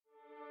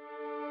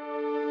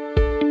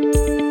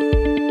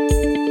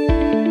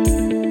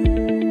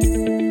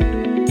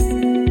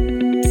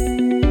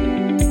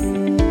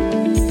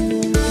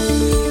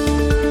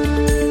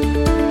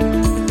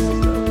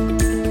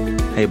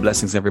Hey,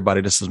 blessings,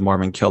 everybody. This is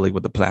Marvin Kelly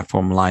with the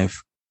Platform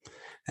Life,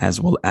 as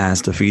well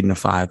as the Feeding the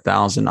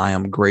 5,000. I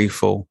am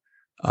grateful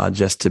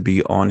just to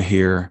be on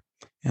here.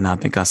 And I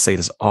think I say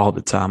this all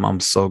the time. I'm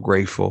so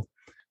grateful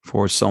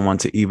for someone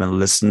to even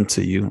listen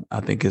to you.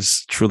 I think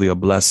it's truly a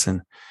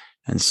blessing.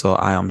 And so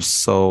I am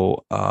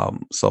so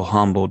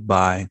humbled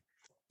by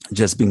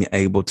just being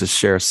able to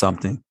share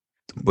something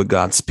with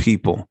God's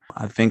people.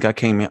 I think I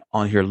came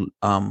on here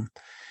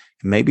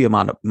maybe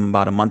about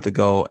a month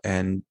ago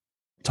and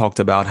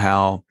talked about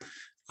how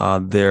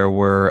there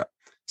were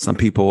some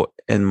people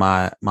in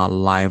my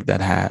life that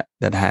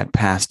had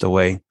passed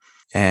away,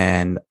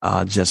 and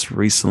just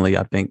recently,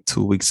 I think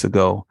 2 weeks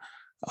ago,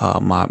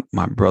 my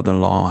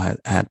brother-in-law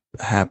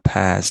had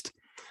passed.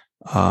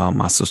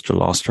 My sister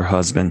lost her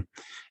husband,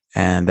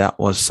 and that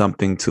was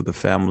something to the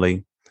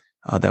family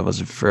that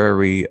was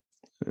very,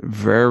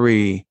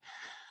 very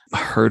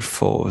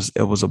hurtful.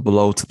 It was a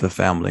blow to the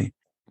family,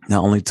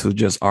 not only to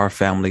just our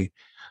family,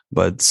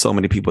 but so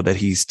many people that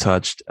he's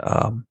touched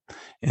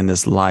in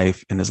his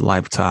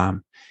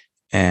lifetime.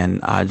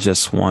 And I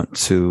just want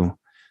to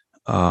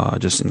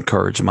just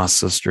encourage my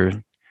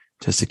sister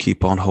just to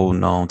keep on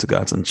holding on to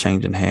God's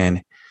unchanging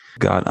hand.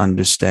 God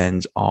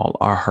understands all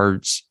our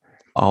hurts,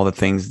 all the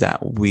things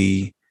that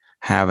we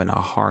have in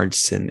our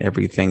hearts, and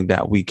everything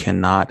that we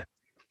cannot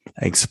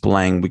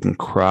explain. We can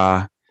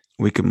cry,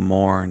 we can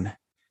mourn,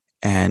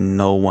 and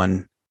no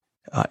one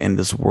in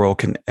this world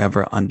can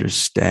ever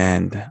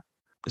understand.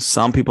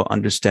 Some people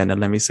understand, and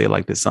let me say it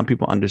like this: some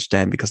people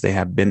understand because they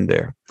have been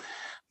there,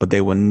 but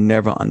they will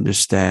never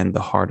understand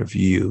the heart of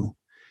you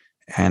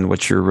and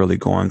what you're really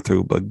going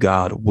through. But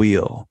God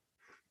will.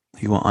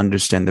 He will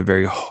understand the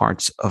very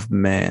hearts of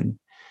men,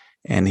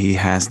 and he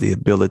has the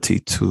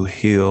ability to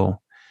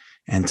heal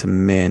and to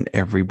mend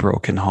every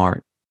broken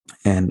heart.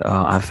 And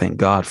I thank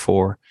God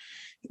for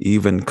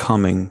even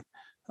coming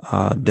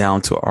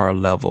down to our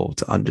level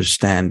to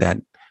understand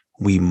that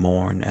we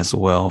mourn as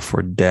well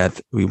for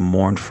death. We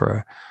mourn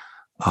for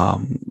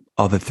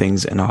other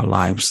things in our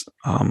lives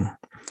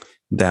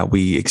that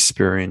we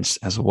experience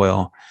as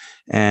well.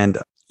 And,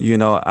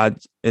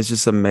 it's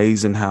just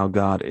amazing how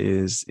God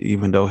is,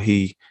 even though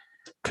he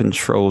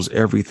controls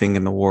everything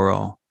in the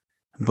world,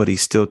 but he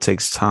still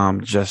takes time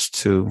just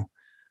to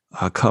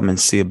come and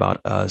see about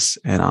us.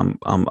 And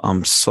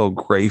I'm so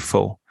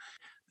grateful,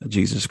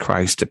 Jesus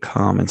Christ, to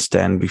come and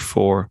stand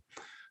before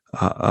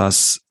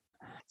us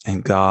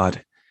and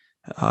God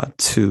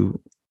to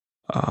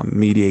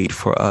mediate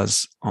for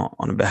us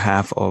on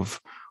behalf of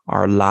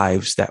our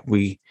lives that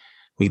we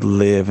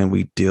live and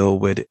we deal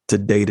with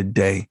day to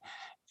day.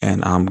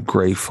 And I'm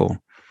grateful.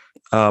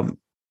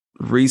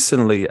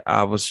 Recently,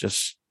 I was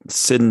just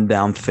sitting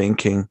down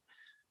thinking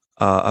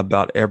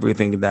about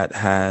everything that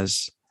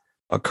has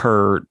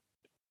occurred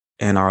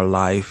in our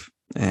life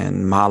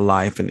and my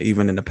life, and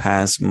even in the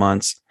past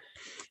months.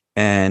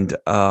 And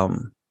I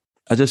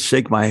just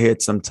shake my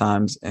head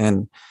sometimes,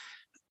 and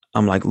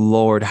I'm like,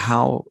 Lord,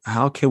 how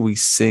can we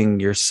sing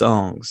your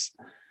songs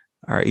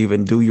or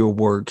even do your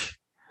work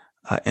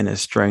in a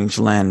strange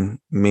land?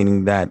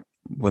 Meaning that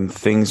when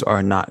things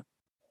are not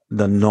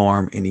the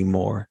norm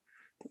anymore,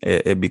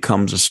 it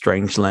becomes a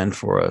strange land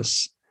for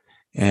us.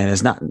 And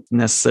it's not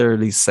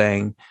necessarily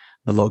saying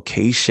the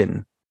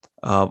location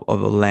of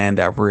the land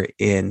that we're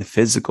in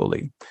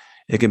physically.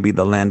 It can be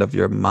the land of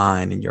your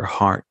mind and your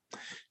heart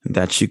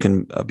that you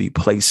can be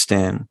placed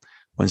in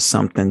when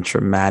something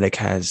traumatic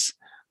has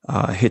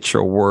hit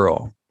your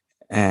world.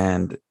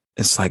 And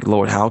it's like,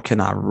 Lord, how can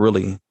I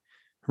really,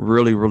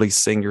 really, really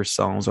sing your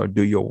songs or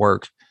do your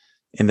work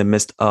in the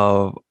midst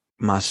of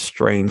my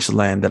strange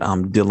land that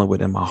I'm dealing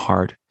with in my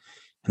heart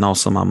and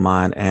also my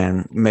mind?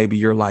 And maybe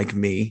you're like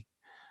me.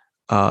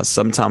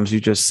 Sometimes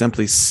you just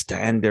simply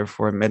stand there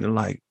for a minute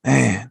like,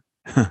 man,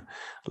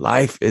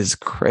 life is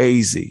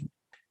crazy.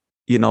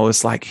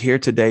 It's like here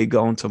today,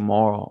 gone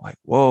tomorrow. Like,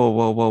 whoa,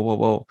 whoa, whoa, whoa,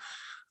 whoa.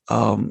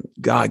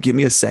 God, give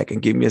me a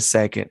second. Give me a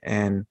second.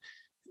 And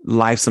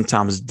life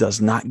sometimes does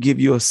not give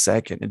you a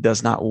second. It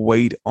does not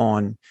wait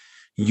on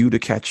you to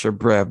catch your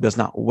breath. Does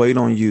not wait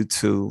on you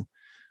to,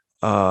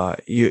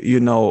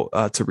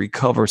 to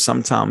recover.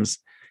 Sometimes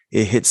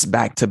it hits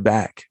back to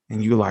back,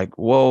 and you're like,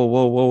 whoa,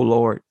 whoa, whoa,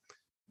 Lord,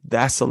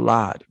 that's a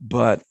lot.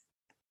 But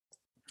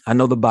I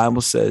know the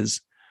Bible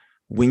says,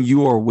 when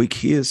you are weak,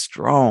 he is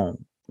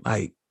strong.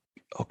 Like,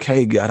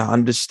 okay, God, I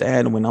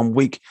understand when I'm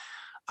weak,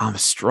 I'm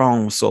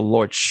strong. So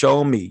Lord,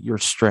 show me your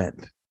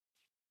strength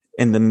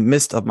in the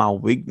midst of my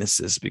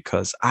weaknesses,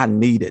 because I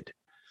need it.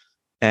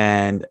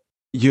 And,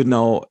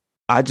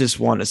 I just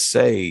want to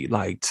say,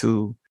 like,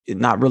 to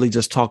not really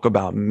just talk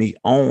about me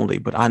only,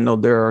 but I know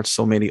there are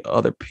so many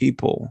other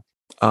people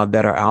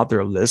that are out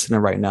there listening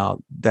right now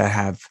that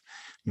have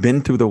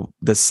been through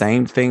the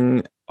same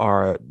thing,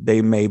 or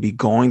they may be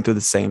going through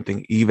the same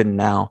thing even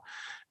now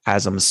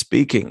as I'm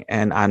speaking.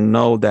 And I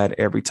know that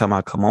every time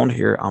I come on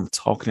here, I'm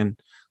talking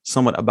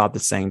somewhat about the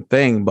same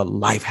thing, but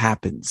life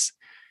happens.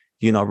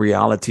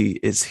 Reality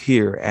is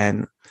here.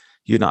 And,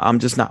 I'm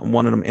just not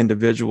one of them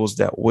individuals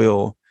that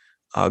will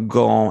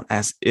go on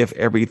as if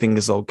everything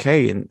is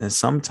okay. And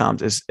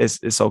sometimes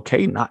it's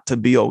okay not to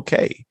be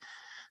okay.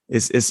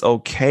 It's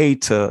okay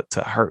to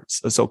hurt.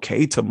 It's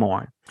okay to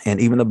mourn. And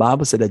even the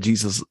Bible said that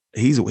Jesus,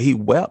 he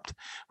wept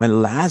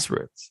when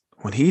Lazarus,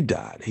 when he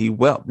died, he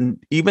wept,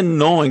 even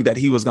knowing that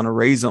he was going to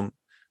raise him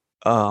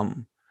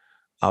um,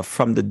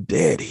 from the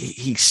dead.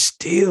 He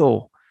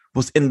still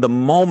was in the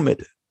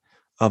moment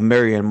of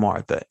Mary and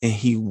Martha, and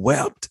he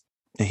wept,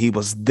 and he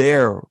was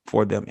there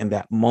for them in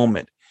that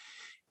moment.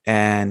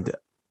 And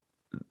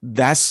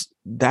that's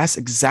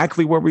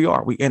exactly where we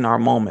are. We in our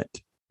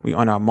moment. We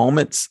in our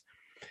moments,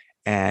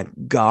 and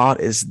God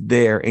is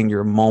there in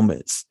your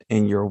moments,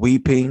 in your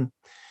weeping,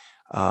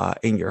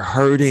 in your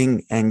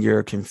hurting, and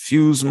your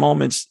confused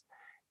moments,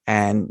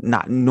 and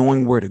not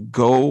knowing where to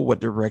go, what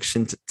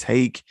direction to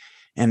take.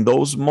 And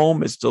those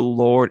moments, the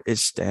Lord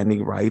is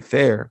standing right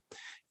there.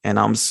 And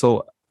I'm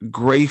so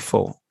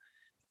grateful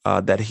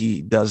that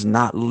He does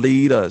not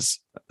lead us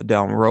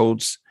down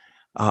roads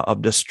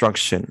of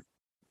destruction.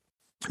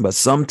 But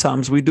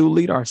sometimes we do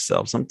lead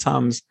ourselves.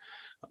 Sometimes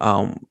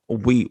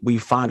we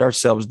find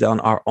ourselves down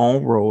our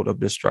own road of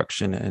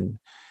destruction.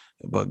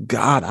 But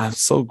God, I'm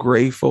so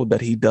grateful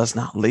that He does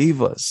not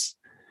leave us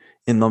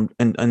in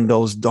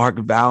those dark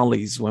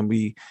valleys when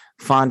we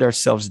find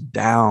ourselves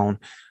down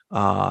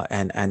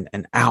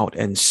and out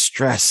and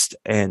stressed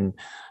and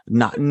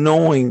not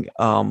knowing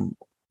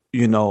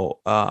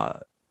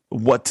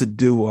what to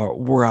do or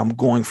where I'm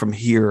going from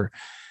here,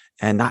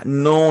 and not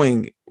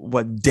knowing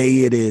what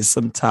day it is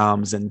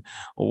sometimes and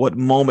what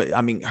moment.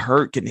 I mean,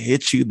 hurt can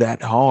hit you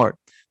that hard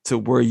to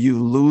where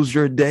you lose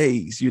your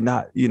days. You're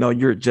not,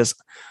 you're just,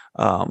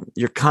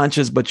 you're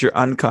conscious, but you're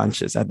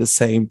unconscious at the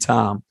same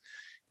time.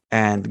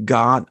 And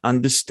God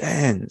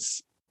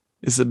understands.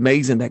 It's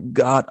amazing that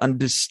God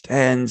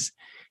understands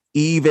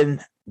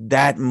even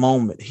that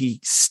moment. He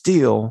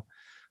still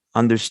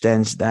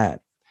understands that.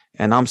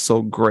 And I'm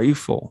so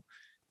grateful,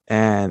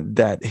 and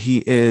that He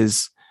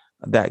is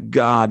that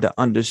God that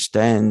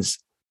understands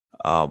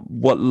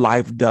what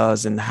life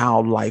does and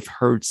how life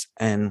hurts,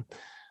 and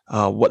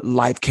what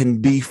life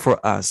can be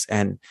for us.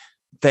 And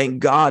thank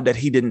God that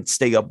He didn't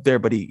stay up there,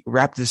 but He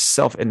wrapped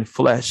Himself in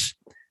flesh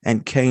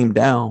and came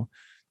down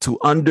to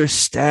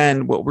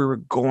understand what we were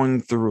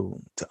going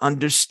through, to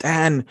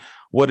understand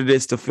what it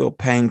is to feel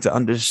pain, to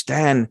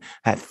understand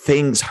that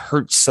things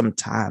hurt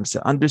sometimes,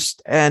 to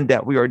understand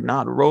that we are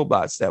not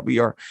robots, that we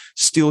are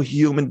still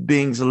human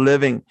beings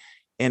living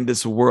in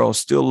this world,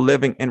 still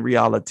living in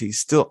reality,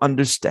 still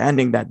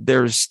understanding that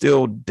there's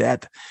still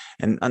death,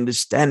 and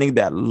understanding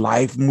that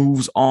life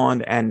moves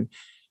on. And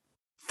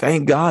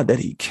thank God that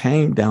He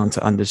came down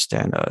to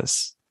understand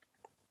us,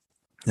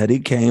 that He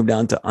came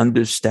down to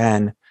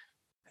understand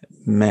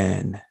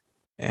man.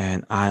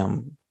 And I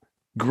am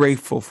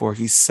grateful for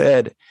He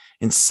said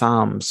in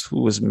Psalms,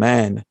 who is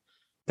man,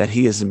 that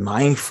He is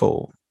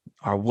mindful,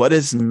 or what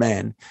is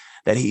man,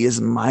 that He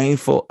is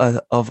mindful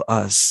of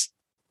us.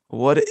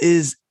 What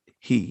is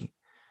He?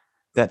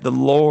 That the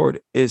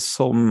Lord is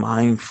so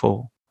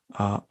mindful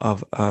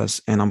of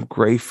us. And I'm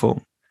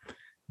grateful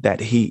that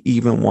He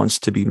even wants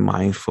to be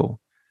mindful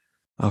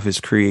of His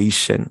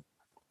creation.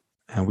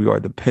 And we are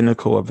the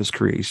pinnacle of His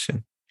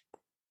creation.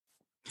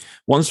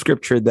 One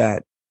scripture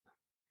that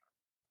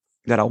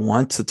I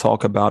want to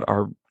talk about,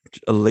 or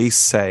at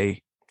least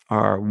say,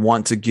 or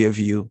want to give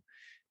you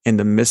in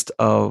the midst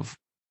of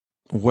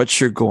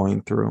what you're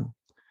going through,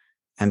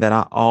 and that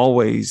I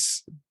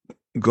always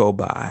go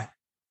by,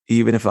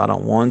 even if I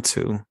don't want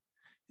to,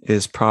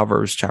 is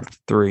Proverbs chapter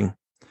 3.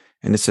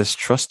 And it says,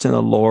 trust in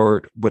the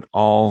Lord with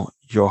all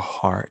your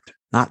heart,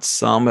 not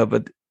some of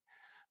it,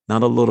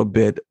 not a little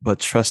bit, but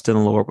trust in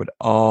the Lord with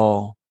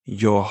all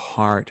your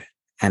heart,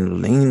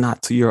 and lean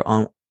not to your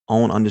own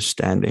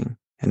understanding.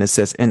 And it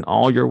says, in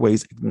all your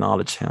ways,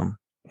 acknowledge Him,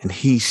 and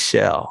He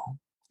shall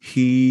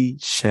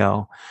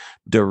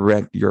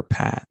direct your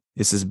path.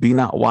 It says, be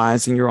not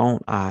wise in your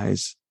own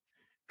eyes,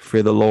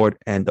 fear the Lord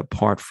and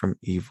depart from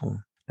evil.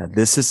 Now,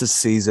 this is a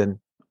season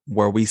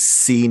where we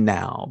see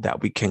now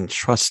that we can't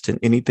trust in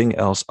anything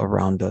else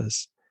around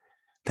us,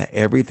 that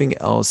everything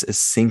else is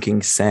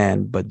sinking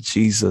sand, but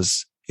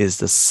Jesus is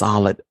the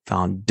solid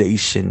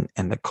foundation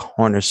and the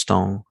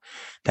cornerstone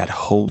that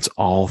holds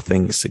all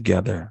things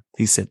together.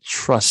 He said,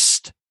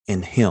 trust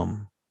in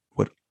Him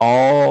with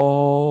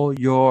all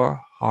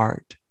your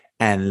heart,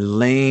 and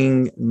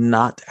lean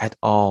not at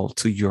all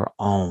to your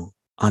own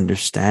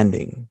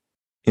understanding.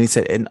 And He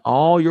said, in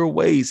all your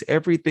ways,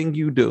 everything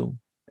you do,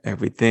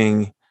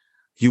 everything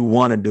you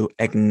want to do,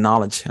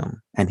 acknowledge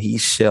Him, and He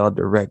shall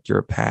direct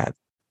your path.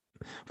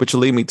 Which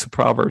will lead me to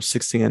Proverbs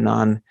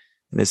 16:9.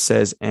 And it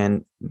says,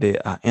 in the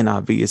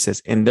NIV, it says,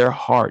 in their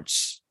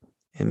hearts,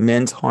 in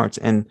men's hearts,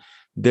 and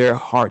their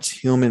hearts,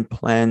 human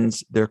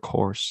plans their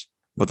course,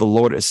 but the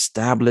Lord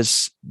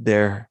established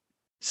their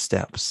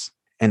steps.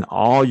 In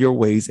all your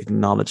ways,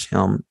 acknowledge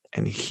Him,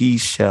 and He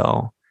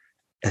shall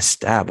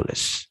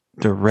establish,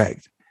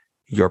 direct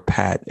your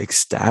path,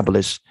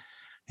 establish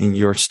in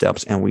your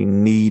steps. And we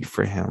need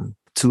for Him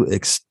to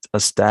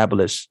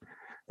establish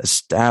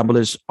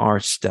our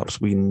steps.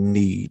 We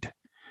need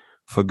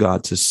for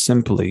God to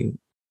simply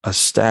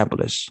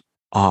establish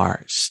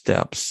our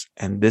steps.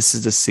 And this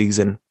is the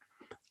season,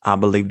 I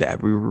believe,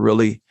 that we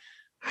really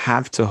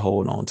have to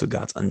hold on to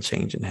God's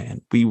unchanging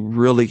hand. We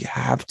really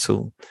have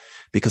to,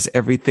 because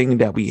everything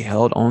that we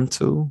held on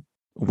to,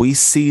 we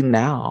see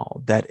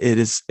now that it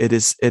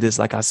is,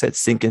 like I said,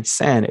 sinking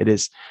sand. It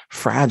is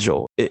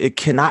fragile. It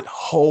cannot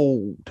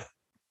hold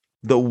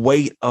the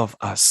weight of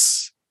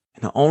us.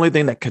 And the only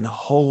thing that can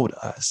hold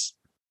us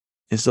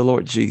is the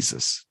Lord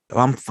Jesus.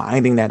 I'm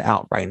finding that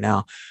out right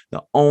now.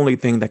 The only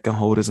thing that can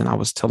hold us. And I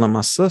was telling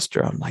my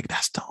sister, I'm like,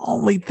 that's the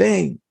only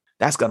thing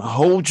that's going to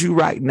hold you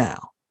right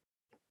now.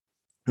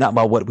 Not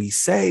by what we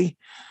say,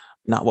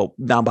 not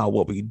about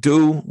what we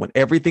do. When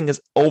everything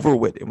is over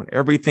with, and when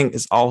everything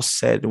is all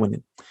said,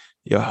 when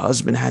your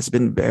husband has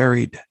been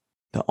buried,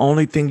 the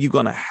only thing you're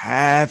going to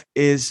have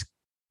is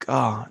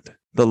God,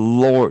 the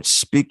Lord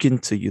speaking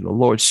to you, the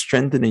Lord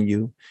strengthening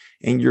you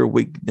in your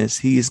weakness.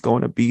 He is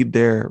going to be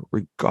there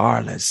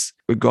regardless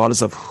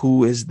of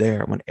who is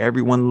there. When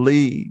everyone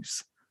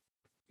leaves,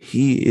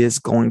 he is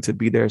going to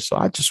be there. So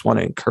I just want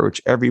to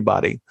encourage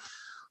everybody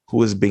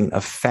who is being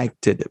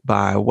affected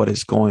by what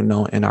is going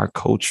on in our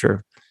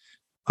culture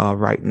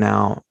right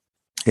now.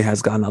 It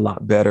has gotten a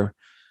lot better,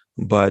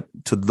 but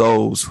to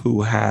those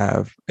who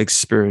have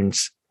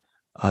experienced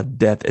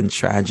death and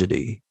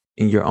tragedy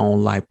in your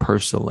own life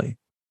personally,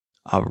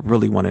 I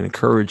really want to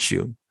encourage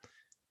you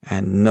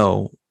and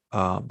know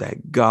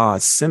that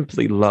God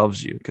simply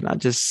loves you. Can I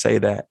just say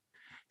that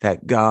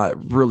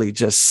God really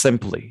just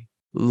simply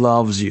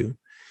loves you,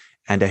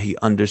 and that he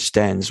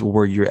understands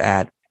where you're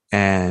at.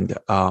 And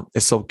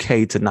it's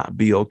okay to not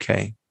be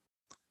okay.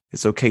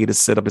 It's okay to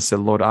sit up and say,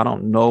 Lord, I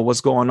don't know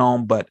what's going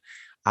on, but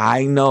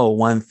I know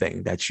one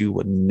thing, that you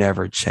would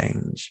never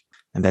change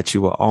and that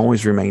you will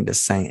always remain the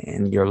same.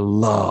 And your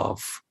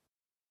love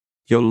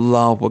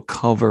will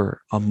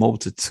cover a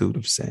multitude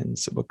of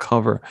sins. It will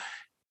cover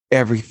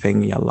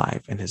everything in your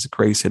life, and his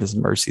grace and his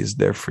mercy is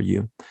there for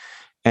you.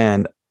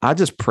 And I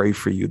just pray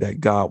for you that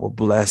God will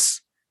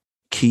bless,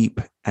 keep,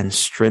 and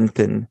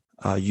strengthen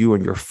you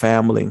and your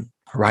family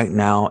right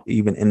now,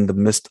 even in the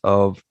midst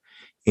of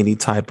any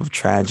type of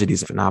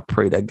tragedies. And I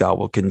pray that God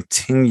will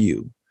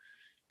continue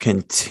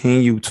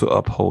to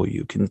uphold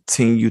you,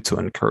 continue to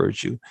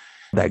encourage you,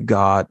 that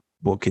God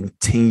will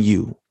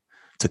continue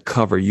to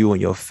cover you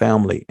and your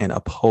family and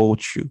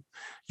uphold you,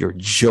 your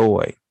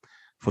joy.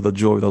 For the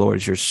joy of the Lord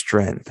is your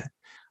strength.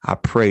 I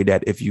pray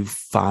that if you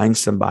find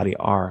somebody,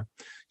 or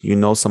you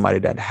know somebody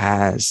that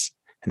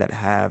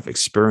have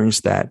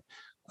experienced that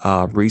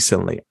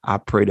recently, I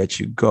pray that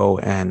you go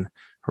and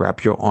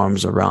wrap your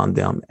arms around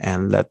them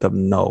and let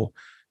them know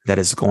that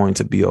it's going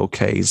to be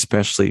okay,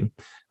 especially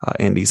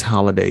in these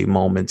holiday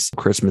moments.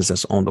 Christmas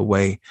is on the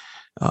way.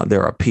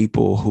 There are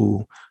people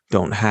who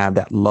don't have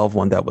that loved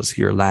one that was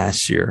here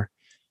last year.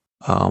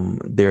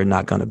 They're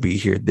not going to be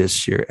here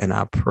this year. And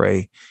I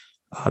pray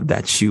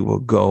that you will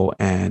go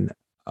and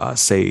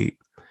say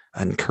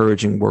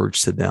encouraging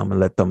words to them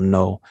and let them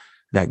know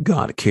that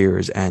God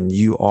cares, and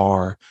you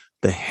are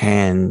the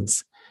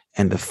hands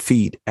and the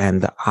feet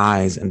and the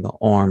eyes and the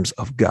arms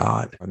of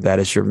God. That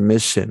is your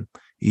mission,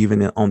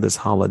 even on this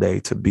holiday,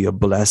 to be a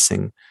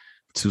blessing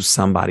to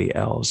somebody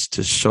else,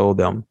 to show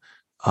them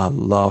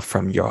love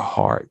from your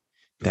heart,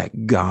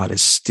 that God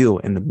is still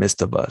in the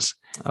midst of us.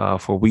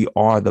 For we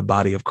are the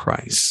body of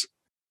Christ.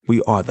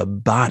 We are the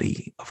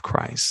body of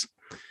Christ.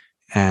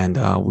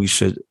 And we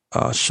should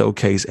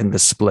showcase and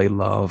display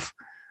love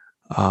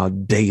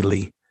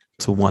daily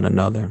to one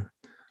another.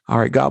 All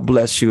right. God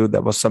bless you.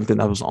 That was something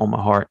that was on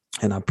my heart.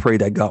 And I pray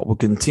that God will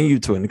continue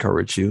to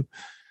encourage you.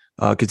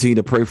 Continue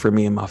to pray for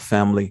me and my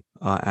family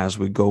as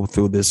we go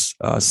through this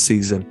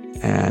season.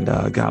 And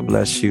God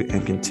bless you,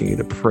 and continue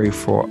to pray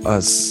for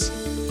us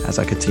as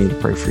I continue to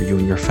pray for you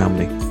and your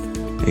family.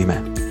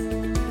 Amen.